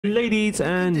Ladies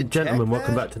and gentlemen,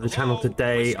 welcome back to the channel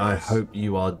today. I hope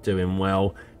you are doing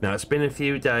well. Now, it's been a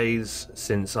few days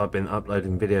since I've been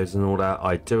uploading videos and all that.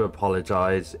 I do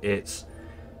apologize. It's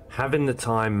having the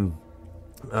time.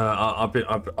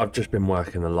 I've just been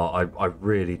working a lot. I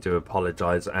really do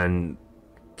apologize, and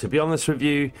to be honest with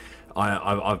you,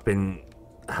 I've been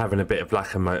having a bit of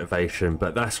lack of motivation,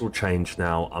 but that's all changed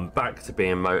now. I'm back to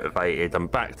being motivated. I'm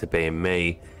back to being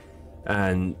me.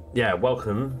 And yeah,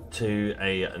 welcome to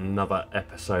another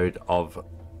episode of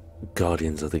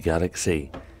Guardians of the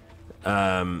Galaxy.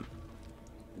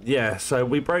 Yeah, so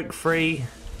we broke free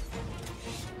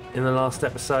in the last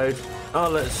episode. Oh,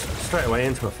 let's straight away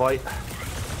into a fight. Let's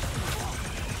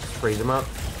freeze them up.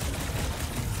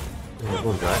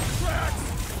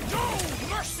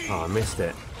 Oh, I missed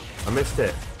it.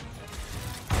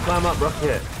 Climb up,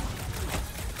 Rocket.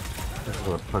 I just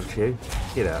want to punch you.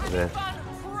 Get out of there.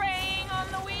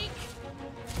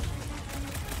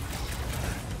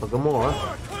 Oh, Gamora,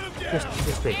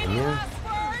 just beating, yeah?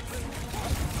 I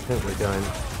think we're going.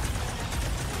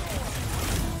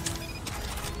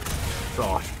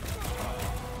 Gosh.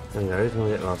 There we go, who's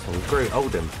gonna get the last one? Groot,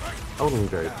 hold him. Hold him,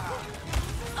 Groot.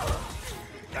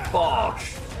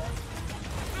 Bosh!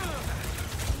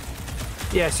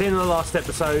 Yeah, so in the last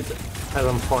episode, as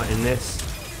I'm fighting this.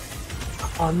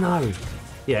 Oh no!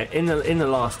 Yeah, in the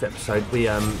last episode, we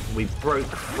broke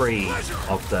free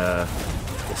of the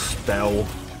spell.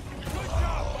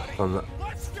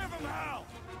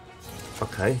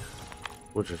 Okay,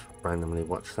 we'll just randomly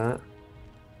watch that.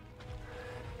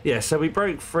 Yeah, so we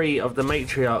broke free of the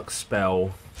matriarch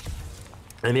spell,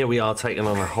 and here we are taking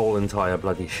on a whole entire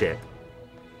bloody ship.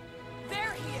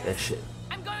 There he is. Shit.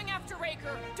 I'm going after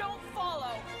Raker. Don't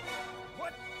follow.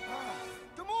 What?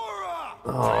 Gamora!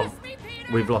 Oh, Me,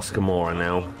 Peter. we've lost Gamora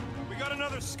now. We got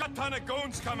another scut ton of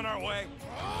goons coming our way.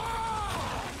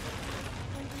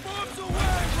 Bombs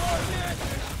away, Rocket!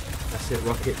 That's it,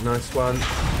 Rocket. Nice one.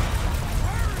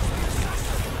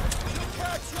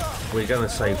 We're gonna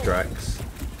save Drax.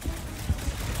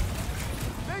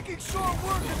 Making short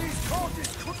work of these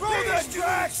cultists. Throw that,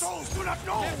 Drax! Souls do not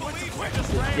know what to quit.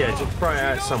 Yeah, just pry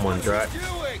out someone, Drax.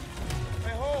 Hey,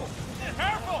 ho!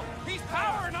 Careful! He's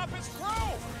powering up his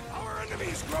crew! Our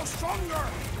enemies grow stronger!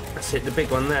 That's it, the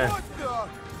big one there. What the?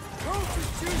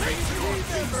 Cultists choosing team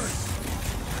members!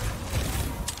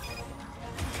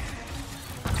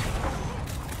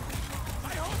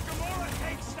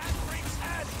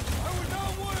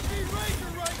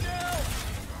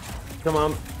 Come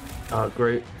on. Oh,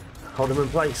 Groot. Hold him in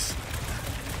place.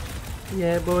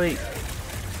 Yeah, boy.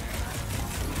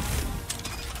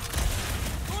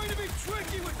 Going to be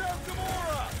tricky without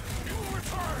Gamora. You will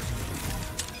return.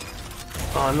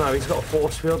 Oh no, he's got a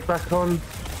force field back on.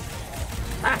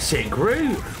 That's it,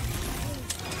 Groot.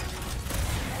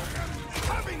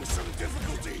 Having some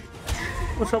difficulty.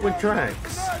 What's up with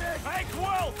Drax? Hey,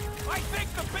 Quill! I think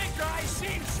the big guy's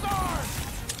seen stars.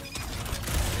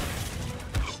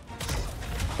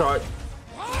 Right.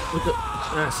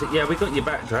 That's it. Yeah, we got your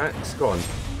back, Drax. Go on.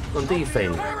 Go on, do your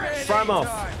thing. Throw him off.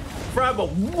 Throw him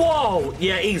off. Whoa!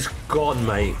 Yeah, he's gone,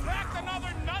 mate.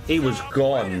 He was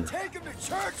gone. Take him to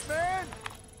church, man.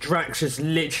 Drax just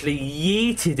literally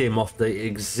yeeted him off the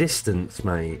existence,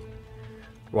 mate.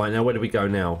 Right, now where do we go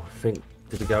now? I think,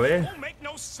 did we go here? Won't make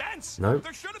no sense. No.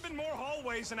 There should have been more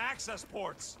hallways and access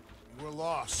ports. We're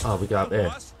lost. Oh, we go up there.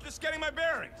 Just getting my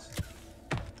bearings.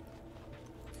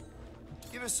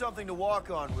 Give us something to walk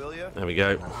on, will you? There we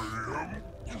go.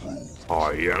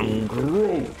 I am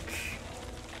Groot.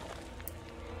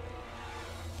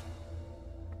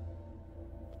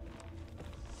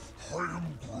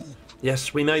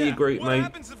 Yes, we know you, Groot, mate.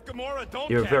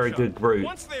 You're a very good Groot.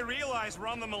 Once they realize we're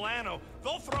on the Milano,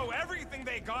 they'll throw everything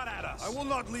they got at us. I will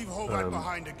not leave Hovat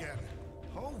behind again.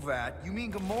 Hovat? You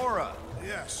mean Gamora?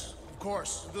 Yes, of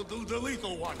course. The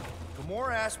lethal one.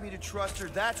 Gamora asked me to trust her,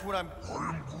 that's what I'm...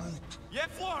 Yeah,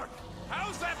 Flark!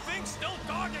 How's that thing still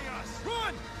dogging us?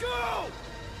 Run! Go!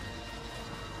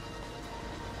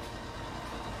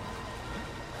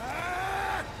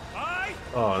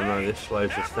 Oh no, this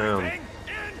slows us down.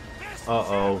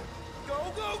 Uh-oh.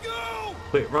 Go, go, go!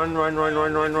 Quick, run. Lift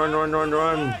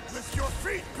your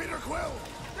feet, Peter Quill!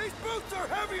 These boots are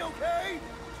heavy, okay?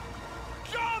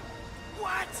 Jump!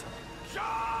 What?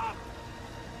 Jump!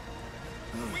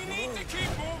 We need to keep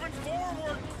moving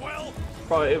forward, Quill!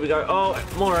 Right, here we go. Oh,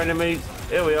 more enemies.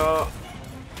 Here we are.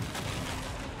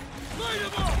 Light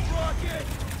him up, Rocket!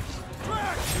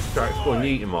 Drax, Drax, go on,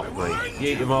 yeet him off, mate.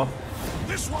 Yeet him off.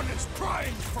 This one is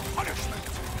primed for punishment.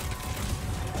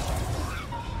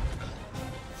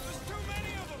 There's too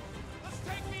many of them. Let's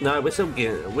take me No,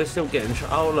 we're still getting.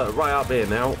 Oh look, right up here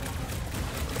now.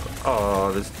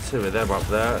 Oh, there's two of them up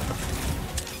there.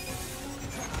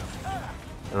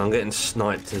 And I'm getting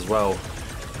sniped as well.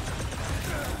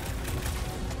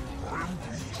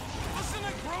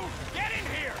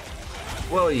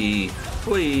 Whee!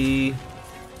 Whee!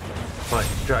 Right,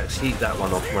 Drax, eat that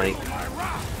one off, mate.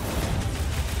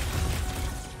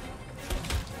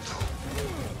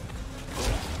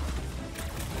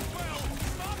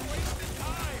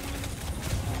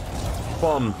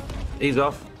 Bomb! He's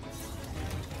off.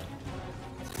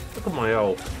 Look at my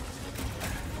ult.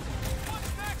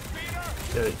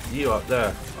 Yeah, you up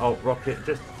there. Oh, Rocket,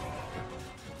 just...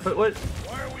 Wait, wait.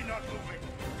 Why are we not moving?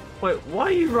 Wait, why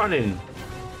are you running?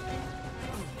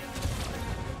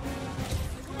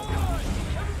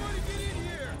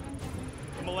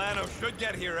 Milano should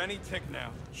get here any tick now.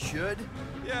 Should?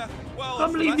 Yeah, well, I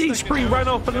can't believe these three ran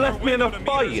off and left me in a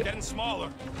fight. Getting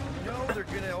smaller. You know they're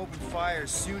gonna open fire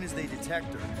as soon as they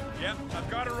detect her. Yep, I've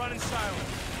got her running silent.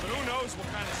 But who knows what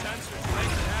kind of sensors make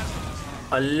it hazardous.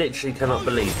 I literally cannot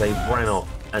believe they ran off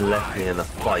and left me in a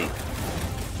fight.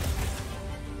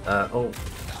 Oh.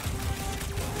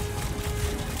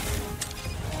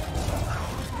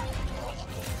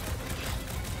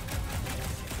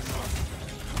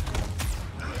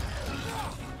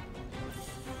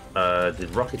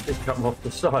 Did Rocket just come off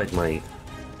the side, mate?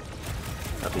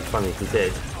 That'd be funny if he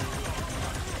did.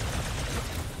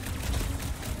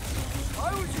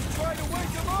 I was just trying to wake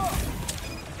him up!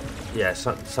 Yeah,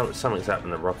 something's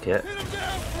happened to Rocket. Hit him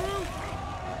down, Groot!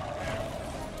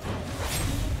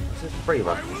 There's three of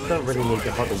us. We don't really need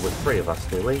to huddle with three of us,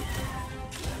 do we?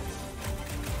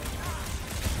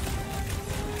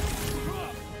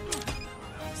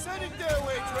 Send it their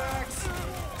way, Drax!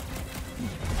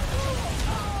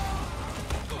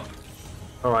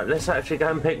 Alright, let's actually go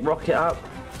and pick Rocket up.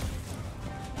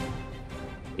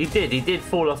 He did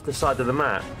fall off the side of the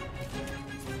map.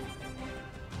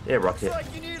 Yeah, Rocket. Looks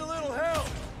like you need a little help!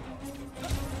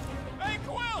 Hey,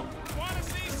 Quill! Wanna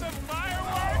see some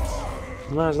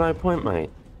fireworks? No, there's no point,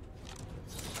 mate.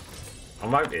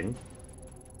 I'm hoping.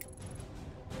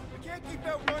 We can't keep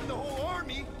outrunning the whole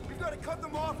army! We've got to cut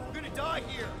them off or we're gonna die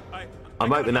here! I'm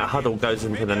hoping that huddle goes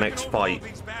into the next fight.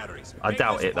 I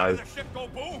doubt it, though.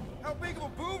 How big of a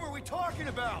boom are we talking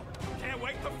about? Can't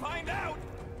wait to find out.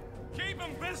 Keep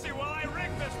them busy while I rig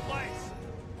this place.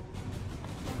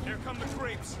 Here come the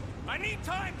creeps. I need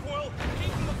time, Quill.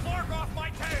 Keeping the Clark off my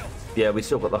tail. Yeah, we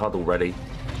still got the huddle ready.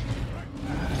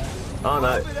 Oh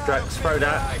no, Drax, throw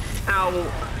that. Ow!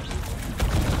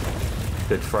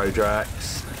 Good throw, Drax.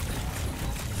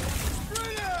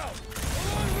 Spread out! A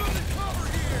lot of room to cover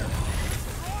here!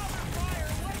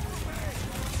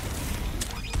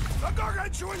 The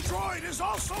gargantuan droid is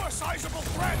also a sizable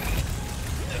threat.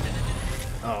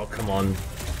 Oh, come on.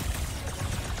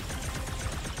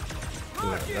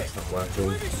 No, that's not working. Should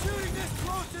we be shooting this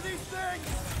close to these things?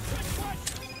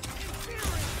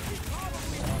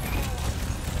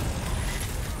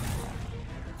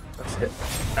 That's it.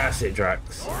 That's it,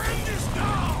 Drax. We're in this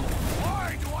now.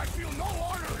 Why do I feel no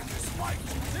honor in this fight?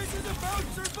 This is about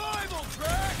survival,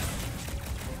 Drax!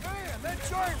 Man, that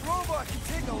giant robot can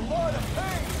take a lot of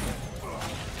pain!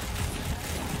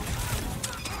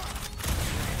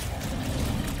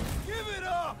 Give it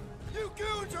up! You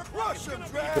goons are crush him,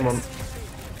 Drax! Come on.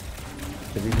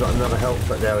 Have you got another health?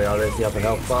 But there we are, there's the other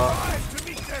health bar. Strive to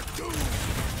meet their doom.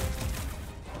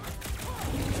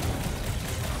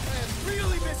 I am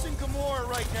really missing Gamora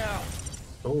right now!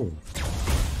 Oh.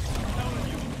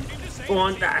 Go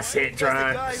on, that's it, That's the guy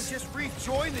who Drax. just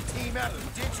rejoined the team after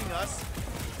ditching us.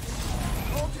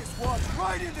 I'll just walk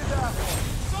right into that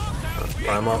one!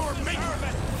 Climb off.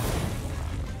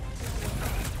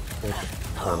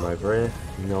 Climb over here.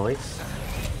 Nice.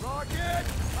 Rocket!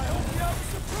 I hope you have a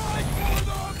surprise for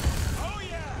them! Oh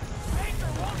yeah!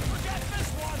 Baker won't forget this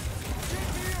one!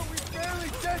 GP, are we barely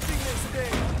denting this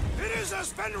thing? It is as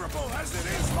venerable as it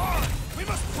is large! We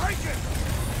must break it!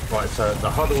 Right, so the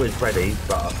huddle is ready,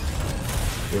 but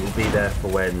it will be there for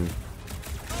when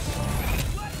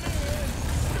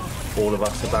all of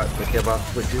us are about to give up,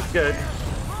 which is good.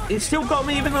 He still got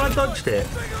me even though I dodged it.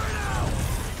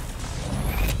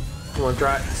 Come on,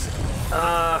 Drax.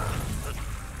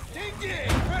 Ding ding!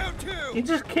 Round two! You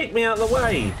just kicked me out of the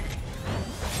way.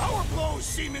 Our blows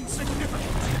seem insignificant.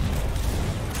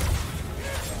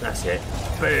 That's it.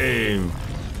 Boom.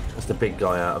 That's the big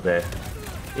guy out of there.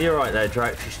 You're right there,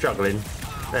 Drax. You're struggling.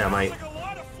 There, mate.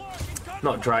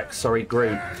 Not Drax, sorry,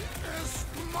 Groot. Okay,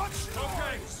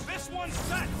 this one's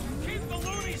set. Keep the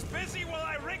loonies busy while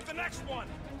I rig the next one.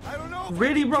 I don't know if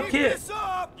Really, we can keep Rocket? this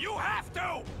up! You have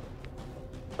to.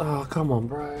 Oh, come on,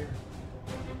 bro.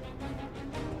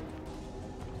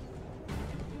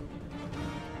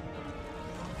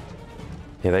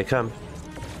 Here they come.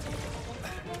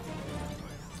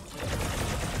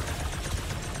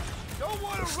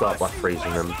 Let's start by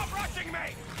freezing them.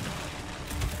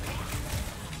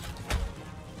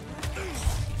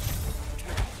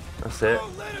 That's it.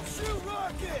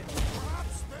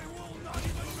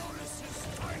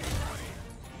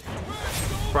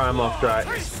 Fry him off, Drax.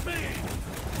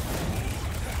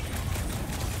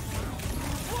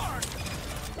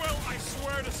 Well, I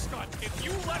swear to Scott, if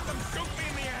you let them shoot me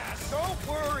in the ass. Don't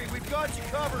worry, we've got you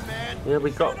covered, man. Yeah,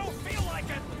 we got. I don't feel like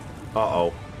it.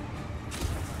 Uh-oh.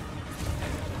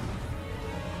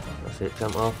 That's it,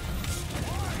 jump off.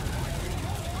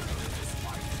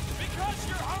 Because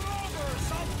you're hungover or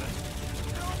something.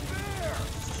 No fair.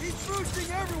 He's boosting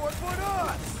everyone but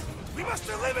us. We must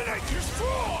eliminate,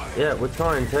 destroy. Yeah, we're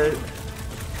trying to. You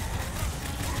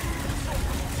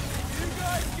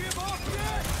guys give up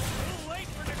yet? A little late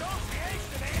for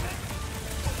negotiation, ain't it?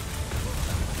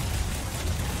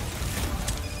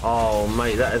 Oh,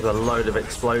 mate, that is a load of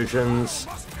explosions.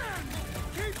 Must end.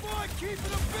 Keep on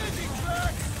keeping them busy,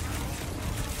 Drax.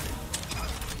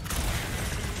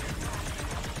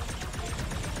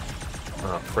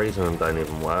 Oh, freezing them don't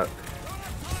even work.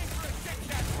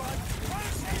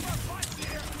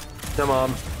 Come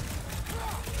on.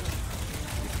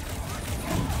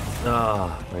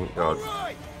 Ah, thank God. All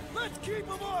right, let's keep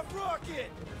him off Rocket.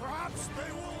 Perhaps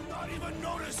they will not even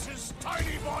notice his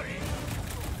tiny body.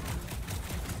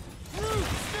 Root,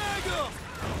 snag him.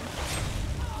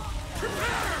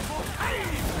 Prepare for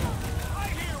pain. I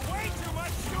hear way too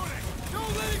much shooting.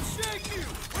 Don't let it shake you.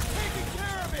 We're taking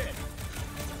care of it.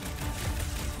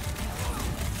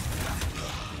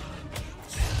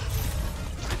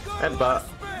 Headbutt.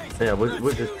 Yeah,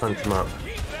 we'll just punch him up.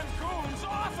 Keep them goons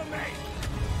off of me.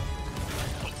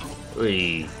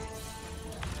 Wee.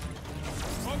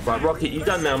 Right, Rocket, you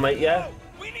done now, mate, yeah?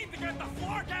 We need to get the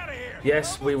flark out of here.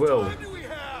 Yes, we will. What time do we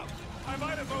have? I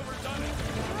might have overdone it.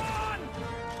 Run!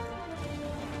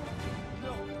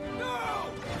 No, no!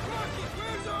 Rocket,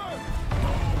 where's our...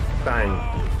 Bang.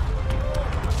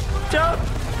 Jump!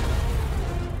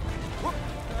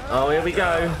 Oh, here we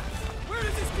go. Where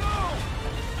does this go?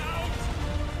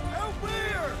 Out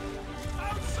where?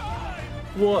 Outside!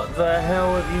 What the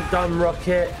hell have you done,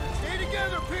 Rocket? Stay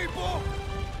together, people!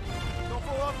 Don't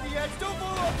fall off the edge! Don't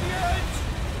fall off the edge!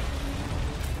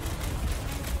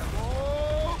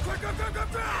 Oh, quick!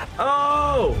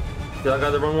 Oh! Did I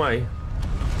go the wrong way?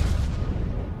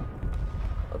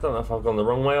 I don't know if I've gone the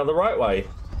wrong way or the right way.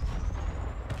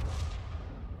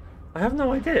 I have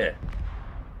no idea.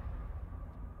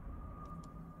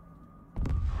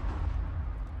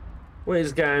 What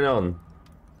is going on?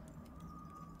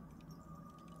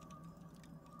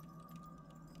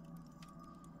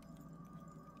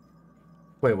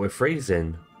 Wait, we're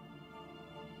freezing.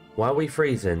 Why are we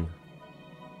freezing?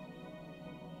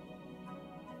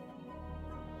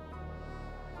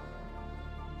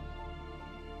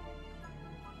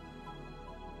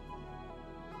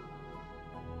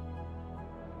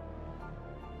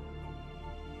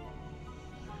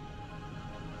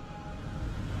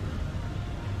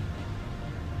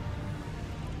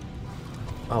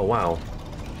 Oh, wow.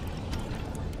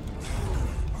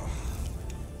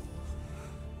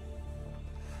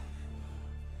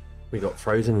 We got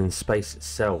frozen in space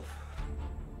itself.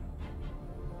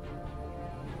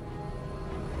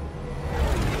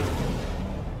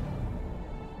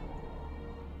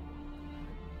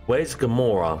 Where's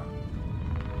Gamora?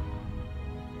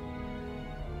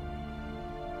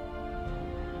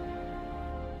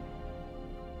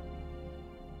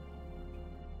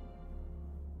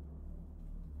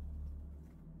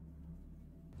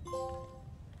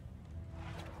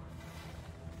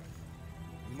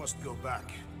 We must go back. Are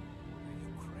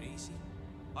you crazy?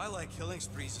 I like killing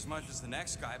sprees as much as the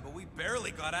next guy, but we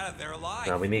barely got out of there alive.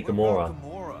 Now we need What Gamora. about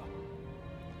Gamora?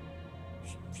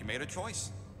 She made a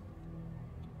choice.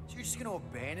 So you're just gonna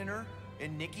abandon her?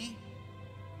 And Nikki?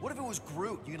 What if it was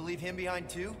Groot? You gonna leave him behind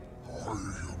too?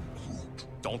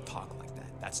 Don't talk like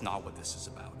that. That's not what this is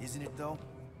about. Isn't it though?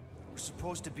 We're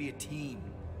supposed to be a team.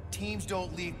 Teams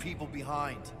don't leave people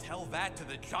behind. Tell that to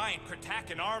the giant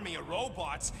Kratakan army of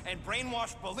robots and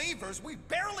brainwashed believers we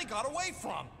barely got away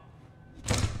from.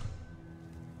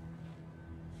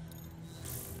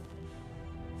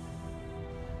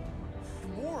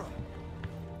 Gamora!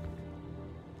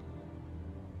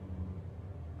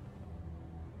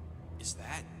 Is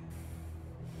that?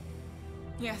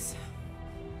 Yes,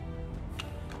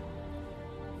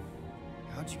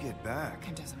 How'd you get back?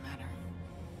 it doesn't matter.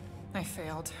 I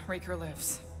failed. Raker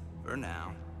lives. For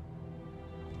now.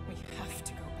 We have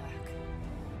to go back.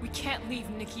 We can't leave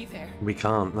Nikki there. We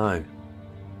can't, no.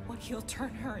 What he'll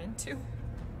turn her into.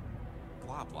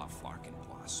 blah blah flarkin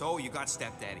blah. So you got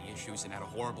stepdaddy issues and had a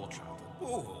horrible childhood.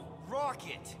 Woo-hoo.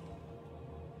 Rocket!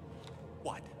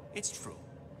 What? It's true.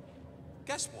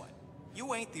 Guess what?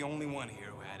 You ain't the only one here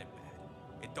who had it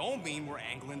bad. It don't mean we're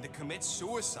angling to commit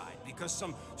suicide because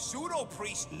some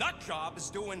pseudo-priest nutjob is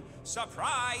doing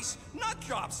surprise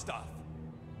nutjob stuff.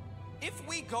 If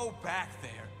we go back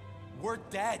there, we're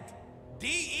dead.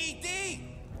 D-E-D!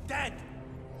 Dead!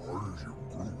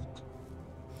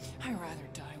 I'd rather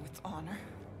die with honor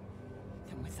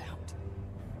than without.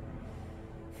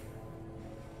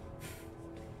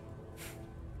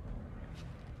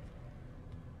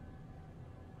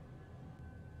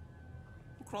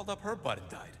 Who crawled up her butt and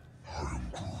died?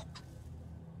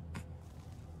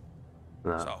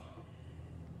 No. So,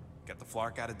 get the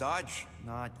Flark out of Dodge?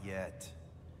 Not yet.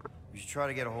 We should try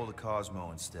to get a hold of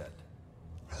Cosmo instead.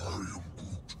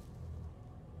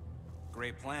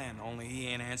 Great plan, only he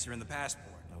ain't answering the passport.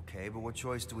 Okay, but what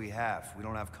choice do we have? We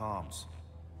don't have comms.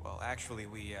 Well, actually,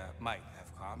 we might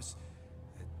have comms.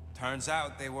 It turns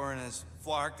out they weren't as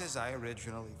flarked as I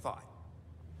originally thought.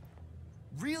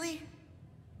 Really?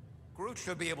 Groot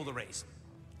should be able to raise him.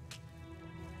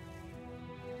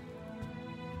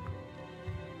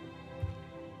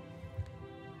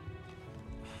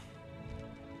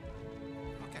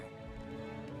 Okay.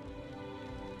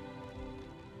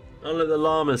 Oh, look, the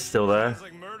llama's still there. Sounds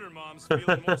like murder mom's feeling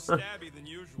more stabby than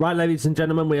usual. Right, ladies and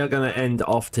gentlemen, we are going to end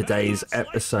off today's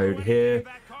episode here.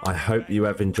 I hope you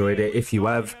have enjoyed it. If you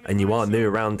have, and you are new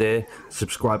around here,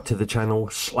 subscribe to the channel,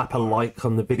 slap a like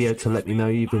on the video to let me know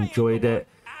you've enjoyed it.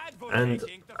 And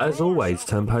as always,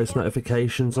 turn post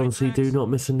notifications on so you do not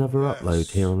miss another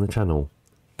upload here on the channel.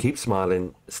 Keep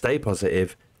smiling, stay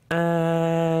positive,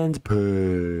 and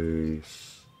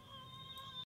peace.